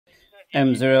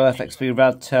M0FXB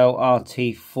Radtel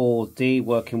RT-4D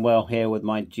working well here with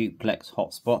my duplex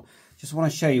hotspot. Just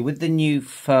want to show you with the new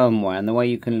firmware, and the way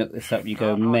you can look this up, you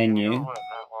go menu,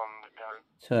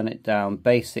 turn it down,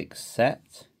 basic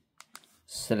set,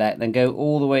 select, then go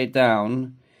all the way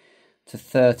down to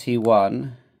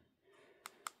 31.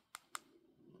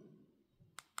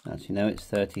 Actually no, it's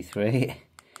 33.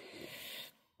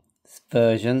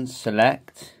 Version,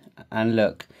 select, and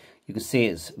look, you can see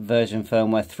it's version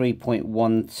firmware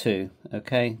 3.12,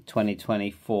 okay,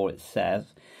 2024 it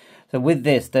says. So with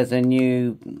this, there's a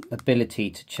new ability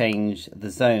to change the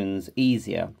zones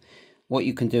easier. What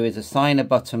you can do is assign a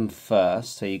button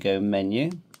first, so you go menu,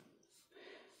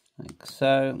 like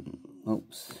so,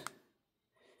 oops,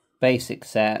 basic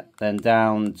set, then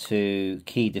down to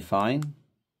key define,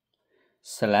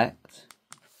 select,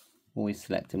 always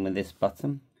selecting with this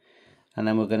button. And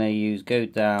then we're going to use, go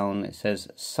down, it says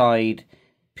side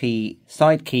key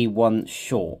 1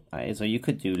 short, that is, or you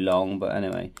could do long, but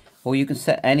anyway. Or you can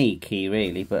set any key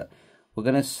really, but we're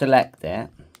going to select it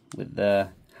with the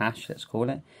hash, let's call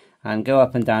it. And go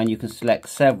up and down, you can select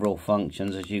several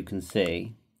functions as you can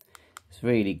see. It's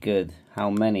really good how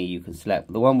many you can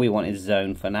select. The one we want is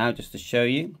zone for now, just to show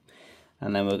you.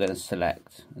 And then we're going to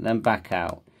select, and then back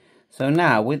out. So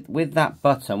now, with that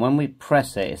button, when we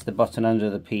press it, it's the button under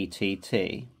the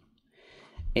PTT,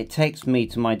 it takes me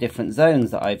to my different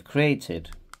zones that I've created.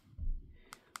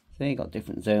 So you've got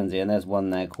different zones here, and there's one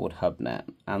there called HubNet,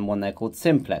 and one there called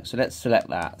Simplex. So let's select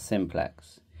that,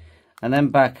 Simplex. And then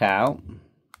back out,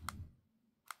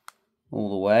 all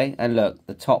the way, and look,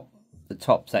 the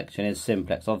top section is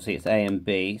Simplex. Obviously it's A and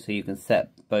B, so you can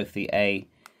set both the A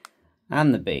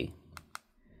and the B.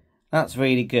 That's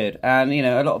really good. And you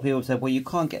know, a lot of people said, well, you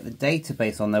can't get the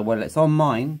database on there. Well, it's on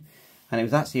mine, and it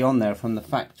was actually on there from the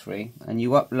factory, and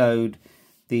you upload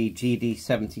the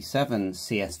GD77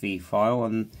 CSV file,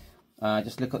 and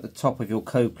just look at the top of your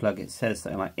code plug, it says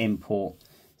something like import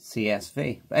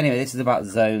CSV. But anyway, this is about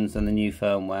zones and the new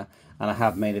firmware, and I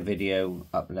have made a video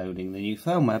uploading the new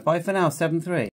firmware. Bye for now, 7.3.